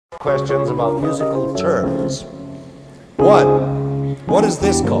questions about musical terms. 1. What is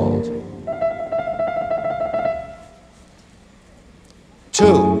this called?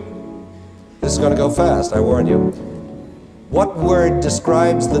 2. This is going to go fast, I warn you. What word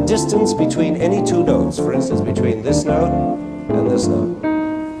describes the distance between any two notes? For instance, between this note and this note.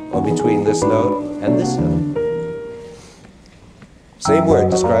 Or between this note and this note. Same word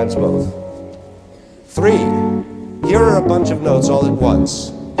describes both. 3. Here are a bunch of notes all at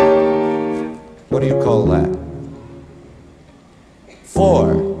once. What do you call that?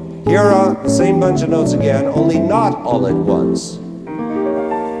 4. Here are the same bunch of notes again, only not all at once.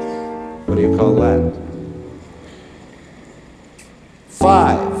 What do you call that?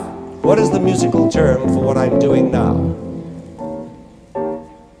 5. What is the musical term for what I'm doing now?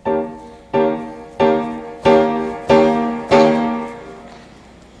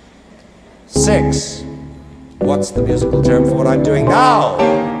 6. What's the musical term for what I'm doing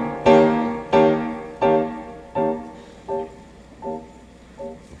now?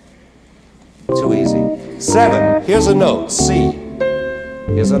 Too easy. 7. Here's a note, C.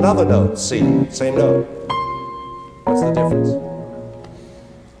 Here's another note, C. Same note. What's the difference?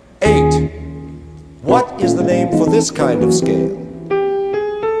 8. What is the name for this kind of scale?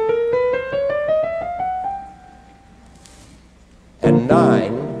 And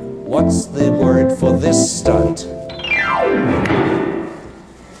 9. What's the word for this stunt?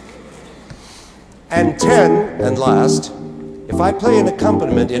 And 10, and last, if I play an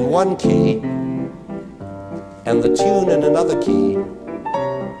accompaniment in one key and the tune in another key,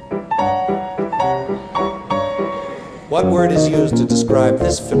 what word is used to describe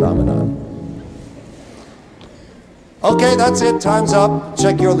this phenomenon? Okay, that's it. Time's up.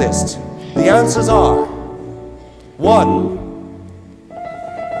 Check your list. The answers are 1.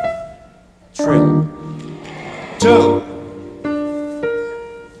 Trill. 2.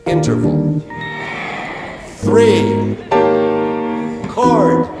 Interval. 3.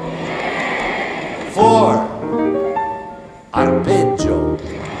 Chord. 4. Arpeggio.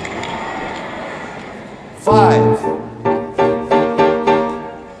 5.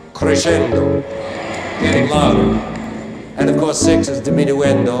 Crescendo. Getting louder. And of course 6 is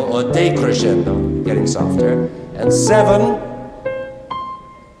diminuendo or decrescendo, getting softer. And 7,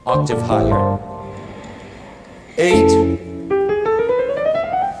 octave higher. 8,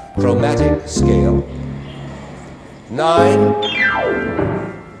 chromatic scale. 9,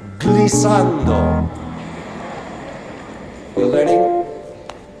 glissando. You're learning?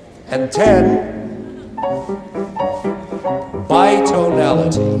 And 10,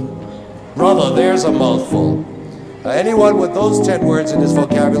 bitonality. Brother, there's a mouthful. Anyone with those 10 words in his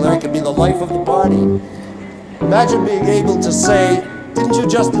vocabulary can be the life of the party. Imagine being able to say, didn't you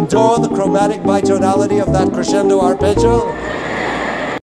just adore the chromatic bitonality of that crescendo arpeggio?